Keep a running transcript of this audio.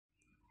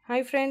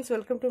Hi friends,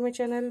 welcome to my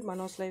channel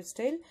Manos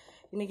Lifestyle.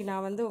 இன்னைக்கு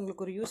நான் வந்து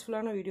உங்களுக்கு ஒரு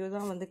யூஸ்ஃபுல்லான வீடியோ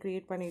தான் வந்து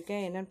கிரியேட்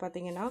பண்ணியிருக்கேன். என்னன்னு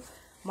பார்த்தீங்கன்னா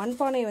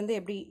மண்பானை வந்து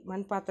எப்படி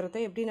மண்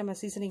பாத்திரத்தை எப்படி நம்ம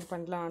சீசனிங்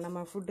பண்ணலாம்,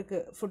 நம்ம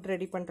ஃபுட்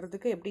ரெடி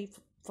பண்ணுறதுக்கு எப்படி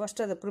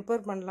ஃபர்ஸ்ட் அதை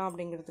ப்ரிப்பேர் பண்ணலாம்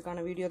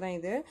அப்படிங்கிறதுக்கான வீடியோ தான்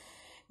இது.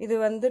 இது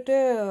வந்துட்டு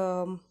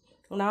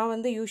நான்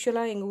வந்து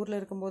யூஸ்வலாக எங்கள் ஊரில்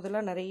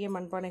இருக்கும்போதெல்லாம் நிறைய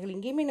மண்பானைகள்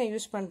இங்கேயுமே நான்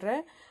யூஸ்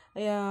பண்ணுறேன்.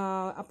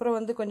 அப்புறம்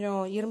வந்து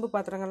கொஞ்சம் இரும்பு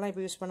பாத்திரங்கள்லாம்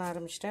இப்போ யூஸ் பண்ண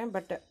ஆரம்பிச்சிட்டேன்.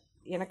 பட்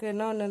எனக்கு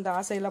இன்னும் இந்த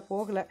ஆசையெல்லாம்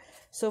போகலை.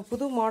 ஸோ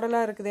புது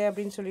மாடலாக இருக்குதே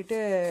அப்படின்னு சொல்லிட்டு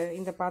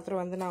இந்த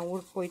பாத்திரம் வந்து நான்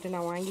ஊருக்கு போயிட்டு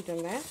நான் வாங்கிட்டு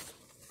வந்தேன்.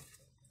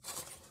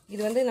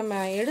 இது வந்து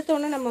நம்ம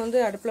எடுத்தோன்னே நம்ம வந்து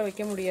அடுப்பில்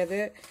வைக்க முடியாது,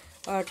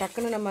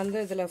 டக்குன்னு நம்ம வந்து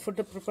இதில்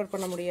ஃபுட்டு ப்ரிப்பேர்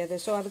பண்ண முடியாது.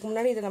 ஸோ அதுக்கு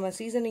முன்னாடி இதை நம்ம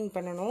சீசனிங்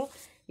பண்ணணும்.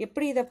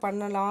 எப்படி இதை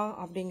பண்ணலாம்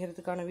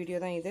அப்படிங்கிறதுக்கான வீடியோ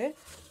தான் இது.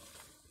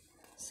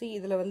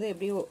 இதில் வந்து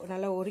எப்படியோ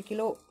நல்லா 1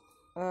 கிலோ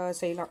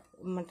செய்யலாம்.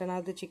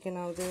 மட்டனாவது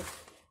சிக்கனாவது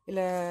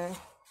இல்லை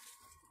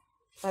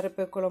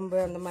பருப்பு குழம்பு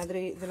அந்த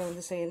மாதிரி இதில்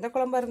வந்து எந்த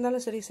குழம்பாக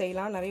இருந்தாலும் சரி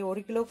செய்யலாம். நிறைய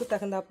 1 கிலோவுக்கு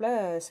தகுந்தாப்பில்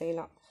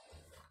செய்யலாம்.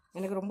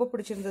 எனக்கு ரொம்ப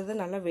பிடிச்சிருந்தது,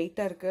 நல்லா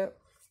வெயிட்டாக இருக்குது.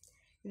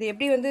 இது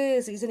எப்படி வந்து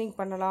சீசனிங்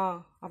பண்ணலாம்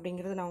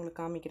அப்படிங்கிறது நான்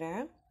உங்களுக்கு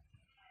காமிக்கிறேன்.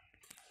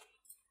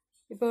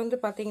 இப்போ வந்து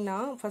பார்த்தீங்கன்னா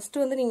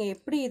ஃபஸ்ட்டு வந்து நீங்கள்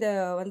எப்படி இதை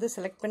வந்து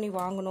செலக்ட் பண்ணி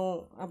வாங்கணும்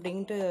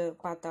அப்படின்ட்டு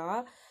பார்த்தா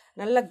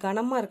நல்ல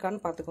கனமாக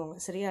இருக்கான்னு பார்த்துக்கோங்க.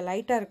 சரியா,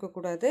 லைட்டாக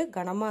இருக்கக்கூடாது,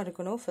 கனமாக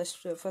இருக்கணும்.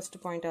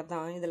 ஃபஸ்ட்டு பாயிண்ட்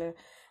அதுதான் இதில்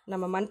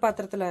நம்ம மண்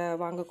பாத்திரத்தில்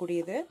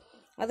வாங்கக்கூடியது.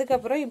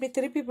 அதுக்கப்புறம் இப்படி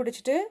திருப்பி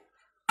பிடிச்சிட்டு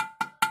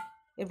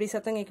எப்படி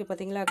சத்தம் கேட்கு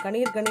பார்த்தீங்களா,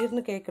 கணீர்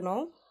கணீர்னு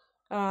கேட்கணும்.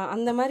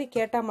 அந்த மாதிரி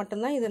கேட்டால்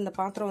மட்டும்தான் இது இந்த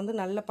பாத்திரம் வந்து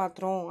நல்ல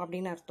பாத்திரம்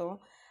அப்படின்னு அர்த்தம்.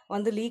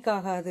 வந்து லீக்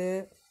ஆகாது,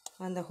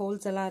 அந்த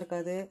ஹோல்ஸ் எல்லாம்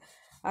இருக்காது.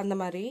 அந்த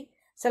மாதிரி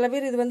சில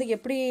பேர் இது வந்து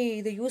எப்படி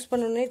இதை யூஸ்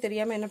பண்ணணுன்னே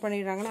தெரியாமல் என்ன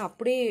பண்ணிடுறாங்கன்னா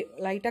அப்படியே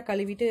லைட்டாக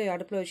கழுவிட்டு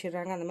அடுப்பில்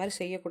வச்சிடுறாங்க. அந்த மாதிரி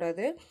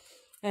செய்யக்கூடாது.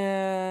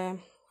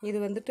 இது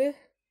வந்துட்டு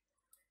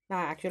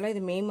நான் ஆக்சுவலாக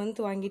இது மே மந்த்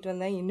வாங்கிட்டு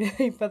வந்தேன், இன்னும்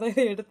இப்போ தான்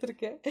இதை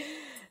எடுத்திருக்கேன்.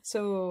 ஸோ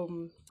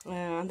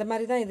அந்த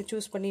மாதிரி தான் இது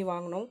சூஸ் பண்ணி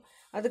வாங்கணும்.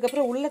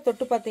 அதுக்கப்புறம் உள்ளே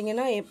தொட்டு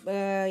பார்த்தீங்கன்னா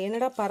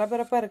என்னடா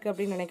பரபரப்பாக இருக்குது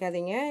அப்படின்னு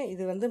நினைக்காதீங்க.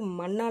 இது வந்து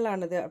மண்ணால்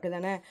ஆனது அப்படி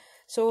தானே.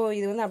 ஸோ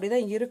இது வந்து அப்படி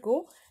தான்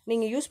இருக்கும்.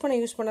 நீங்கள் யூஸ்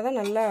பண்ண தான்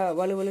நல்லா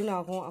வலுவலுன்னு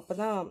ஆகும். அப்போ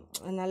தான்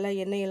நல்லா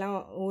எண்ணெயெல்லாம்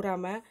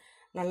ஊறாமல்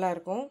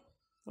நல்லாயிருக்கும்.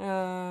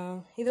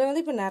 இதில்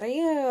வந்து இப்போ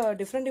நிறைய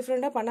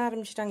டிஃப்ரெண்ட்டாக பண்ண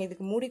ஆரம்பிச்சிட்டாங்க.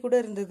 இதுக்கு மூடி கூட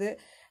இருந்தது.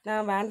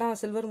 நான் வேண்டாம்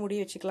சில்வர் மூடி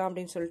வச்சுக்கலாம்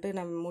அப்படின்னு சொல்லிட்டு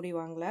நான் மூடி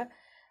வாங்கலை.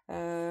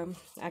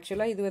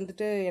 ஆக்சுவலாக இது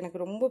வந்துட்டு எனக்கு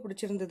ரொம்ப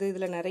பிடிச்சிருந்தது.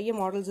 இதில் நிறைய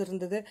மாடல்ஸ்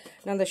இருந்தது.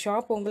 நான் அந்த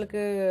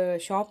உங்களுக்கு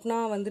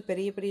ஷாப்னால் வந்து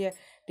பெரிய பெரிய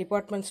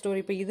டிபார்ட்மெண்ட்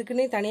ஸ்டோர், இப்போ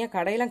இதுக்குன்னே தனியாக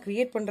கடையெல்லாம்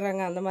க்ரியேட்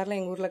பண்ணுறாங்க. அந்த மாதிரிலாம்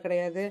எங்கள் ஊரில்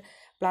கிடையாது.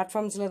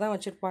 பிளாட்ஃபார்ம்ஸில் தான்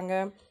வச்சுருப்பாங்க.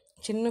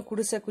 சின்ன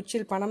குடிசை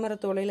குச்சில்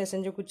பனைமரத்தோலையில்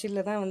செஞ்ச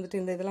குச்சியில் தான்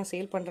வந்துட்டு இந்த இதெல்லாம்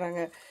சேல் பண்ணுறாங்க.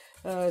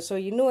 ஸோ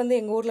இன்னும் வந்து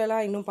எங்கள்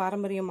ஊர்லலாம் இன்னும்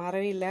பாரம்பரியம்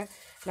மாறவே இல்லை.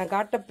 நான்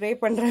காட்ட ப்ரே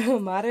பண்ணுறேன்,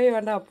 மாறவே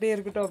வேண்டாம், அப்படியே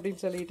இருக்கட்டும்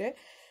அப்படின்னு சொல்லிட்டு.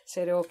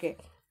 சரி, ஓகே.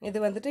 இது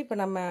வந்துட்டு இப்போ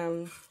நம்ம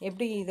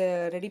எப்படி இதை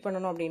ரெடி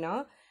பண்ணணும் அப்படின்னா,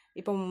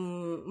 இப்போ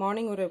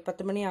மார்னிங் ஒரு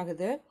 10 மணி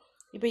ஆகுது.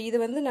 இப்போ இது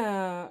வந்து நான்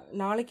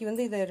நாளைக்கு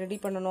வந்து இதை ரெடி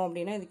பண்ணணும்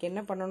அப்படின்னா இதுக்கு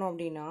என்ன பண்ணணும்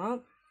அப்படின்னா,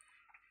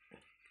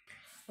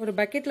 ஒரு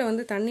பக்கெட்டில்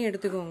வந்து தண்ணி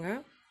எடுத்துக்கோங்க.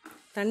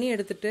 தண்ணி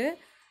எடுத்துட்டு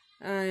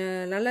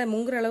நல்லா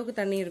முங்குற அளவுக்கு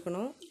தண்ணி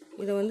இருக்கணும்.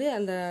 இதை வந்து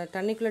அந்த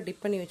தண்ணிக்குள்ளே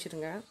டிப் பண்ணி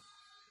வச்சுருங்க.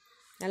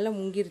 நல்லா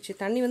முங்கிருச்சு.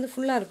 தண்ணி வந்து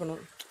ஃபுல்லாக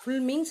இருக்கணும்.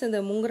 ஃபுல் மீன்ஸ் அந்த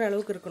முங்குற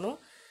அளவுக்கு இருக்கணும்.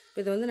 இப்போ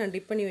இதை வந்து நான்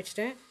டிப் பண்ணி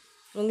வச்சுட்டேன்.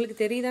 உங்களுக்கு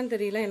தெரியுதான்னு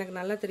தெரியல, எனக்கு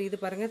நல்லா தெரியுது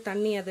பாருங்கள்.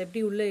 தண்ணி அதை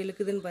எப்படி உள்ளே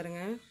இழுக்குதுன்னு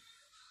பாருங்கள்.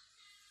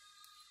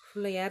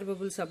 ஃபுல்லாக ஏர்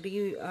பபிள்ஸ்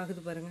அப்படியே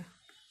ஆகுது பாருங்கள்.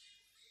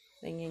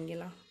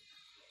 இங்கெல்லாம்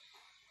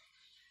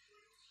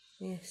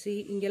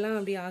இங்கெல்லாம்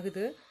அப்படி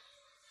ஆகுது.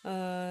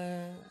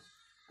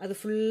 அது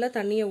ஃபுல்லாக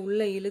தண்ணியை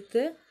உள்ளே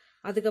இழுத்து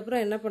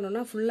அதுக்கப்புறம் என்ன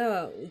பண்ணணும்னா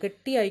ஃபுல்லாக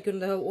கட்டி ஆகிக்கும்.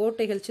 இந்த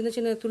ஓட்டைகள் சின்ன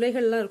சின்ன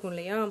துளைகள்லாம் இருக்கும்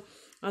இல்லையா,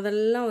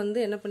 அதெல்லாம் வந்து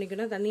என்ன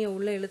பண்ணிக்கணும், தண்ணியை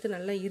உள்ளே இழுத்து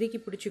நல்லா இறுக்கி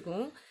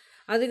பிடிச்சிக்கும்.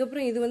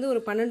 அதுக்கப்புறம் இது வந்து ஒரு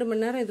 12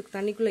 மணி நேரம் இதுக்கு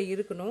தண்ணிக்குள்ளே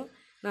இருக்கணும்.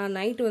 நான்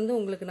நைட்டு வந்து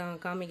உங்களுக்கு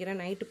நான் காமிக்கிறேன்.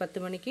 நைட்டு 10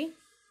 மணிக்கு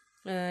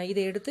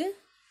இதை எடுத்து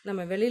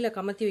நம்ம வெளியில்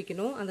கமத்தி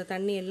வைக்கணும். அந்த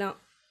தண்ணி எல்லாம்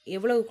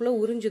எவ்வளவுக்குள்ளே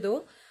உறிஞ்சுதோ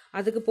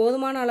அதுக்கு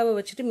போதுமான அளவை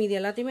வச்சுட்டு மீதி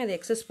எல்லாத்தையுமே அதை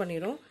எக்ஸஸ்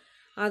பண்ணிடும்.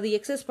 அது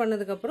எக்ஸஸ்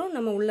பண்ணதுக்கப்புறம்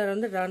நம்ம உள்ளே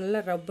வந்து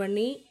நல்லா ரப்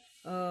பண்ணி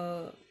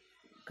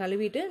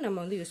கழுவிட்டு நம்ம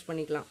வந்து யூஸ்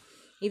பண்ணிக்கலாம்.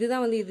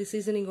 இதுதான் வந்து இது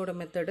சீசனிங்கோட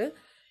மெத்தடு.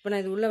 இப்போ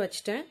நான் இது உள்ளே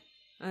வச்சுட்டேன்.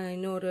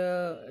 இன்னொரு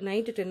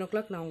நைட்டு 10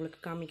 o'clock நான் உங்களுக்கு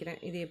காமிக்கிறேன்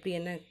இது எப்படி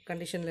என்ன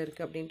கண்டிஷனில்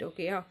இருக்குது அப்படின்ட்டு.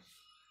 ஓகேயா?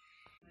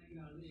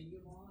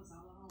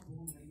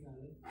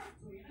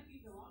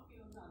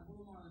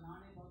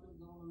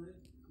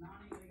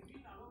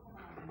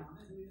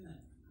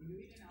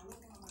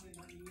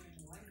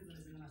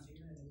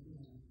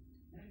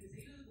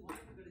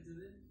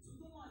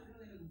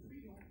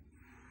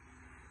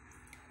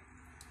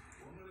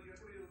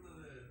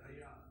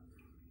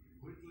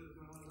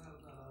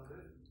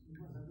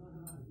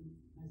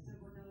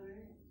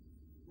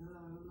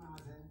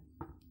 ஆசை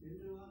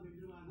 2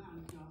 ரூபா தான்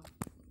அனுப்பிச்சோம்.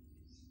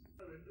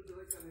 2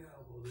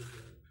 திரைக்கதையாக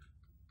போகுது.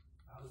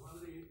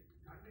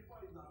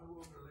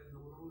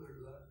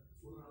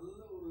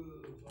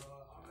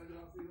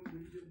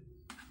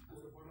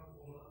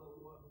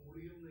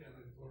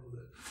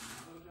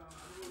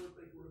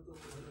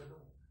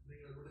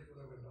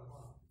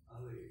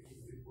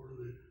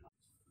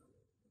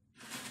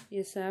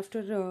 எஸ்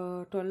ஆஃப்டர்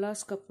 12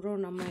 ஹவர்ஸ்க்கு அப்புறம்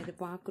நம்ம இது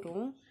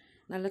பார்க்குறோம்.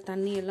 நல்லா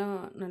தண்ணியெல்லாம்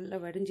நல்லா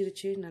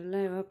வடிஞ்சிருச்சு, நல்லா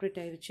எவாப்ரேட்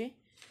ஆயிடுச்சு.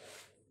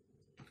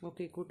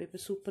 Okay good. இப்போ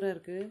சூப்பராக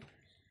இருக்குது.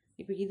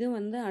 இப்போ இது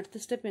வந்து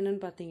அடுத்த ஸ்டெப்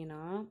என்னென்னு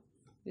பார்த்தீங்கன்னா,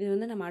 இது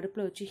வந்து நம்ம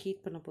அடுப்பில் வச்சு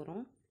ஹீட் பண்ண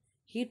போகிறோம்.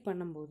 ஹீட்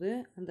பண்ணும்போது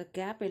அந்த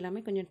கேப்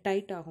எல்லாமே கொஞ்சம்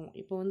டைட் ஆகும்.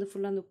 இப்போ வந்து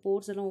ஃபுல்லாக அந்த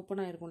போர்ஸ் எல்லாம்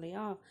ஓப்பன் ஆகிருக்கும்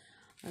இல்லையா,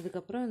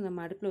 அதுக்கப்புறம்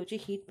நம்ம அடுப்பில் வச்சு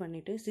ஹீட்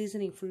பண்ணிவிட்டு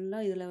சீசனிங்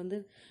ஃபுல்லாக இதில் வந்து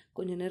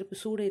கொஞ்சம் நெருப்பு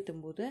சூடு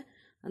ஏற்றும் போது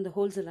அந்த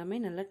ஹோல்ஸ் எல்லாமே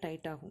நல்லா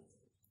டைட் ஆகும்.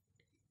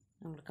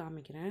 நான் உங்களுக்கு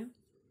காமிக்கிறேன்.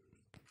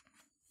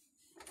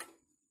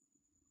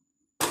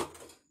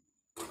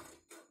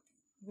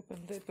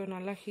 இப்போ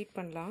நல்லா ஹீட்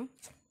பண்ணலாம்.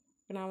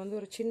 இப்போ நான் வந்து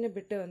ஒரு சின்ன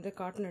பிட்டு வந்து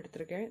காட்டன்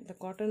எடுத்திருக்கேன். இந்த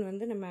காட்டன்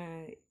வந்து நம்ம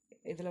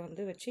இதில்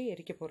வந்து வச்சு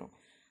எரிக்க போகிறோம்.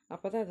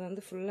 அப்போ தான் அது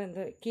வந்து ஃபுல்லாக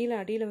இந்த கீழே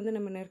அடியில் வந்து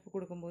நம்ம நெருப்பு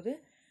கொடுக்கும்போது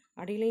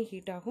அடியிலையும்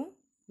ஹீட் ஆகும்,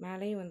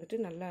 மேலேயும் வந்துட்டு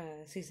நல்லா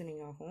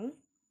சீசனிங் ஆகும்.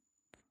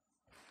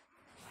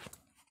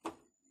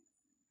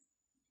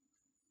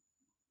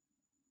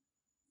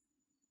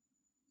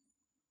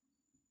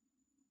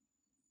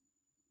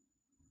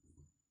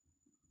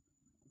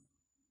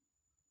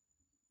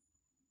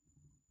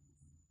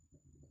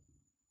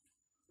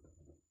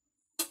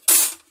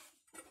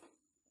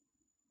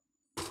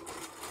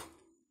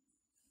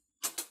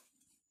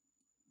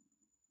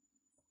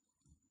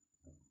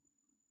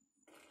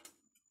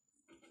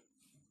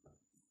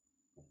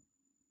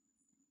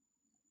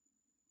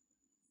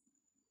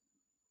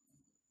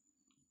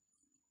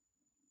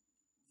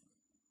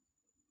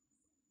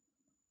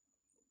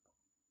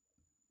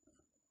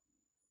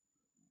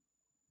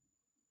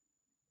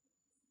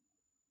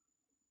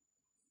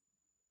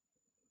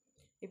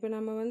 இப்போ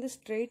நம்ம வந்து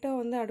ஸ்ட்ரெயிட்டாக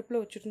வந்து அடுப்பில்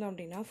வச்சுருந்தோம்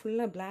அப்படின்னா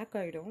ஃபுல்லாக பிளாக்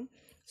ஆகிடும்.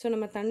 ஸோ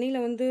நம்ம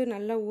தண்ணியில் வந்து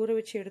நல்லா ஊற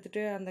வச்சு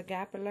எடுத்துகிட்டு அந்த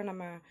கேப் எல்லாம்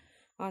நம்ம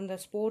அந்த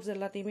ஸ்போர்ட்ஸ்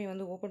எல்லாத்தையுமே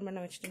வந்து ஓப்பன்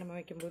பண்ண வச்சுட்டு நம்ம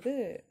வைக்கும்போது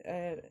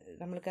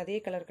நம்மளுக்கு அதே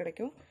கலர்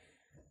கிடைக்கும்.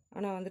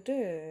 ஆனால் வந்துட்டு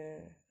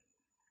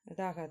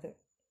இதாகாது.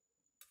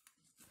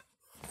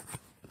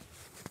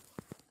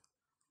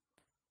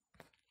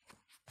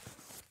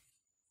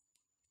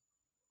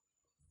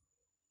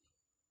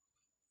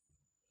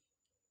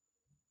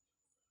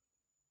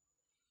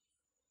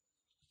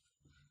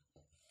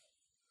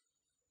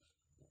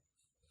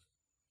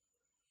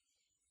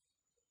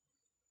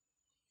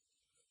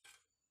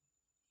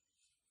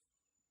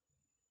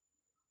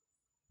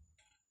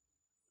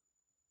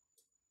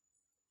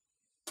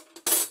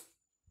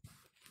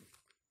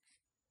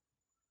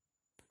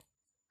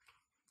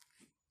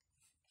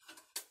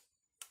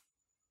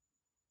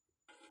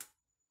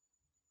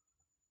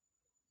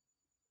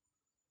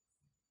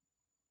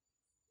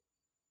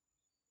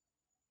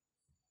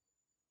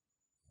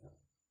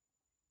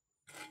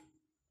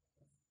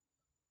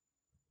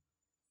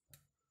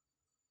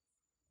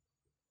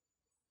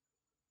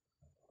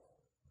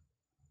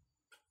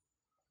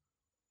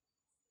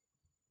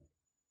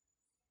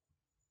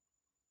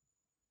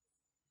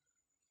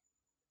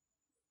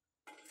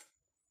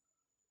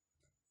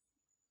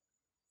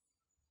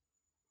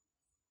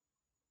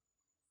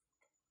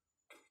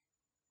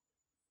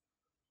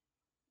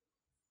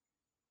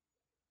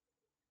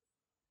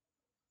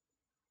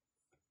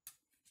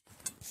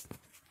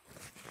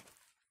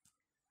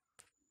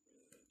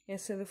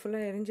 எஸ், இது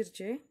ஃபுல்லாக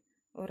எரிஞ்சிருச்சு.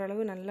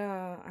 ஓரளவு நல்லா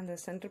அந்த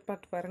சென்டர்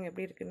பார்ட் பாருங்கள்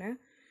எப்படி இருக்குன்னு.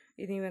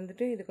 இது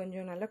வந்துட்டு இது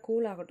கொஞ்சம் நல்லா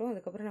கூல் ஆகட்டும்.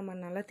 அதுக்கப்புறம் நம்ம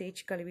நல்லா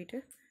தேய்ச்சி கழுவிட்டு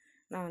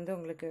நான் வந்து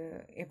உங்களுக்கு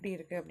எப்படி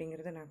இருக்குது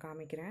அப்படிங்கிறத நான்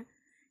காமிக்கிறேன்.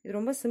 இது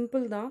ரொம்ப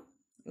சிம்பிள் தான்.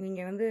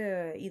 நீங்கள் வந்து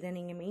இதை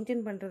நீங்கள்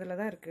மெயின்டைன் பண்ணுறதுல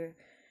தான் இருக்குது.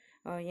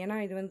 ஏன்னா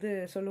இது வந்து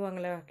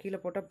சொல்லுவாங்களே,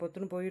 கீழே போட்டால்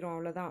பொத்துன்னு போயிடும்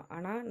அவ்வளோதான்.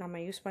 ஆனால்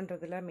நம்ம யூஸ்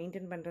பண்ணுறதுல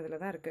மெயின்டைன்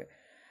பண்ணுறதுல தான் இருக்குது.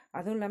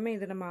 அதுவும் இல்லாமல்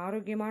இது நம்ம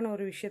ஆரோக்கியமான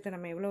ஒரு விஷயத்தை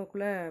நம்ம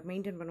எவ்வளோக்குள்ளே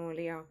மெயின்டைன் பண்ணுவோம்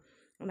இல்லையா.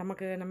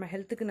 நமக்கு நம்ம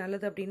ஹெல்த்துக்கு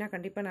நல்லது அப்படின்னா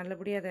கண்டிப்பாக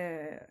நல்லபடியாக அதை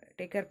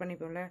டேக் கேர்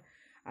பண்ணிப்போம்ல.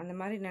 அந்த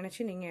மாதிரி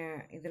நினச்சி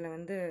நீங்கள்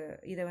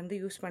இதை வந்து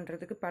யூஸ்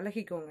பண்ணுறதுக்கு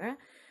பழகிக்கோங்க.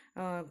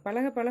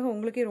 பழக பழக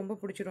உங்களுக்கே ரொம்ப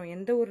பிடிச்சிடும்.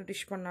 எந்த ஒரு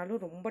டிஷ்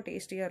பண்ணாலும் ரொம்ப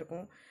டேஸ்டியாக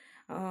இருக்கும்.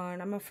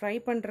 நம்ம ஃப்ரை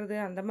பண்ணுறது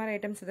அந்த மாதிரி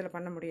ஐட்டம்ஸ் இதில்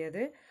பண்ண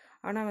முடியாது.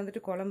 ஆனால்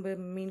வந்துட்டு குழம்பு,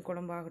 மீன்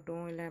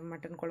குழம்பாகட்டும், இல்லை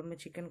மட்டன் குழம்பு,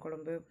 சிக்கன்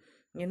குழம்பு,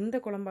 எந்த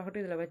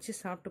குழம்பாகட்டும் இதில் வச்சு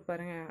சாப்பிட்டு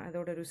பாருங்கள்.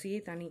 அதோட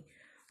ருசியே தனி,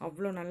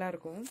 அவ்வளோ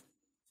நல்லாயிருக்கும்.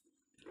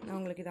 நான்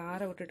உங்களுக்கு இதை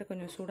ஆற விட்டுட்டு,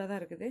 கொஞ்சம் சூடாக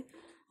தான் இருக்குது,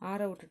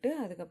 ஆற விட்டுட்டு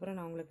அதுக்கப்புறம்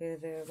நான் உங்களுக்கு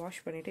இதை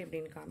வாஷ் பண்ணிவிட்டு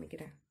எப்படின்னு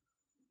காமிக்கிறேன்.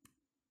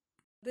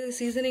 இது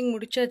சீசனிங்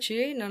முடித்தாச்சு.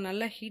 நான்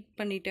நல்லா ஹீட்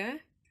பண்ணிட்டேன்,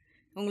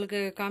 உங்களுக்கு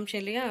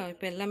காமிச்சேன் இல்லையா.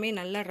 இப்போ எல்லாமே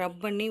நல்லா ரப்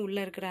பண்ணி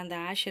உள்ளே இருக்கிற அந்த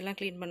ஆஷ் எல்லாம்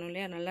க்ளீன் பண்ணோம்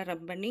இல்லையா, நல்லா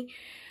ரப் பண்ணி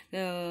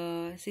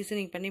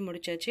சீசனிங் பண்ணி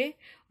முடித்தாச்சு.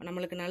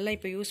 நம்மளுக்கு நல்லா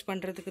இப்போ யூஸ்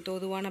பண்ணுறதுக்கு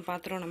தோதுவான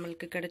பாத்திரம்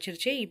நம்மளுக்கு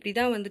கிடச்சிருச்சு. இப்படி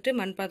தான் வந்துட்டு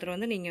மண் பாத்திரம்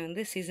வந்து நீங்கள்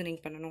வந்து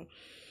சீசனிங் பண்ணணும்.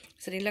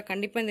 சரிங்களா.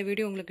 கண்டிப்பாக இந்த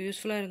வீடியோ உங்களுக்கு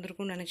யூஸ்ஃபுல்லாக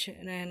இருந்திருக்கும்னு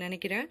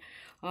நினைக்கிறேன்.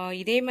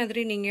 இதே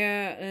மாதிரி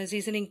நீங்கள்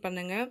சீசனிங்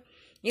பண்ணுங்கள்.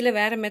 இல்லை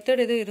வேறு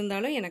மெத்தட் எதுவும்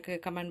இருந்தாலும் எனக்கு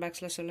கமெண்ட்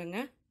பாக்ஸில்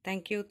சொல்லுங்கள்.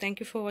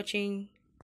 தேங்க்யூ ஃபார் வாட்சிங்.